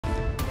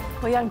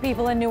Well, young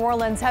people in New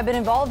Orleans have been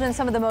involved in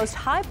some of the most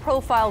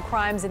high-profile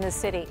crimes in the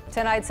city.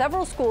 Tonight,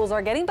 several schools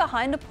are getting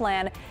behind a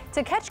plan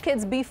to catch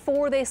kids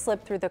before they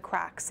slip through the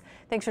cracks.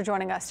 Thanks for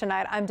joining us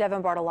tonight. I'm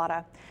Devin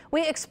Bartolotta.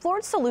 We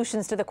explored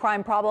solutions to the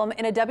crime problem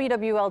in a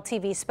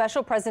WWL-TV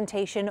special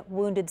presentation,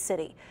 Wounded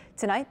City.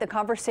 Tonight, the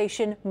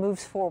conversation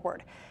moves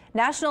forward.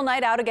 National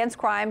Night Out Against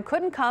Crime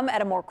couldn't come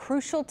at a more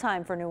crucial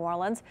time for New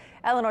Orleans.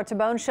 Eleanor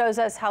Tabone shows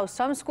us how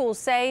some schools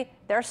say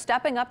they're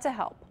stepping up to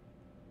help.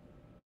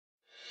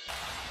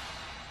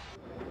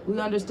 We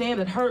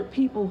understand that hurt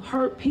people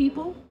hurt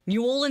people.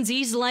 New Orleans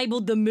is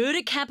labelled the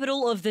murder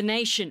capital of the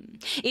nation.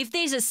 If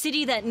there's a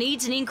city that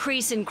needs an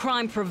increase in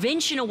crime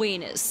prevention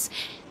awareness,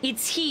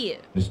 it's here.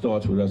 It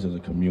starts with us as a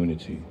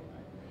community.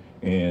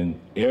 And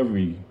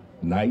every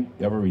night,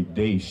 every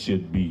day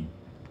should be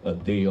a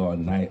day or a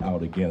night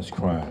out against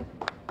crime.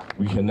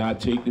 We cannot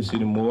take this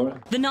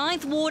anymore. The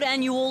 9th Ward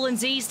and New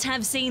Orleans East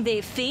have seen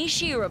their fair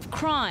share of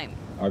crime.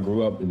 I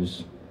grew up in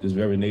this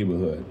very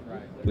neighborhood,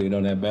 played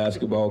on that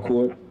basketball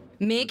court.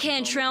 Mayor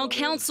Cantrell,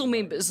 council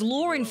members,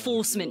 law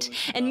enforcement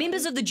and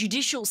members of the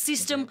judicial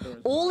system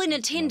all in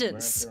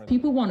attendance.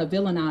 People want to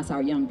villainize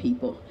our young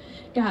people.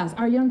 Guys,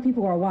 our young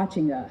people are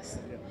watching us.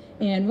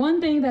 And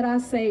one thing that I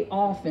say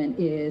often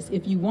is,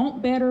 if you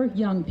want better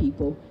young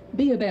people,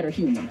 be a better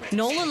human.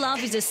 NOLA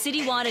Love is a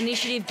citywide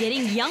initiative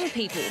getting young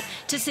people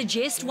to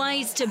suggest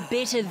ways to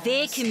better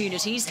their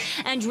communities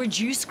and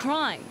reduce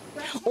crime,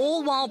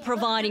 all while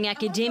providing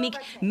academic,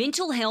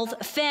 mental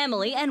health,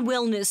 family and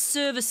wellness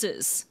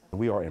services.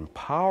 We are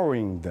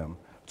empowering them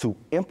to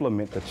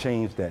implement the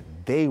change that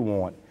they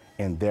want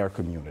in their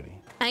community.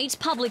 8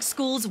 public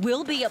schools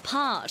will be a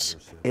part.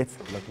 It's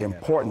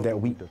important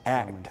that we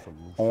act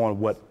on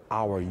what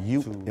our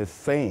youth is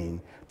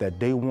saying that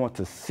they want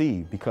to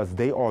see, because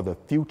they are the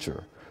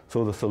future.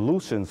 So the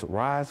solutions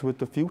rise with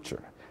the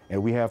future,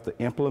 and we have to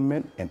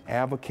implement and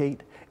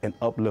advocate and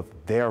uplift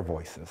their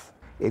voices.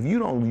 If you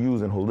don't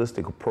use a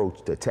holistic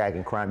approach to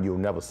attacking crime, you'll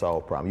never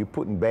solve problems. You're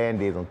putting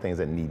Band-Aids on things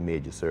that need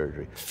major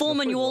surgery.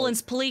 Former New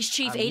Orleans Police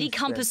Chief Eddie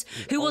Compass,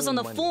 who was on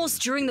the force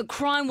during the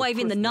crime wave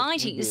in the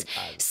 90s,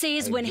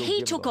 says when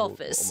he took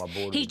office,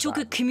 he took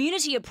a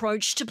community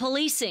approach to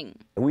policing.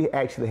 We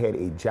actually had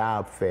a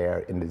job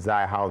fair in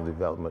Desire Housing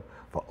Development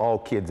for all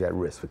kids at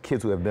risk, for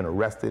kids who have been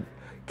arrested,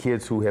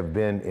 kids who have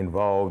been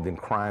involved in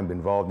crime,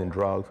 involved in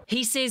drugs.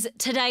 He says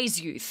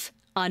today's youth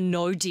are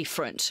no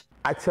different.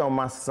 I tell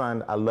my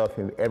son I love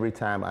him every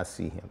time I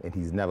see him, and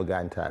he's never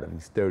gotten tired of him.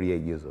 He's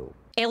 38 years old.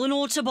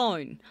 Eleanor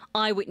Tabone,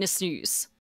 Eyewitness News.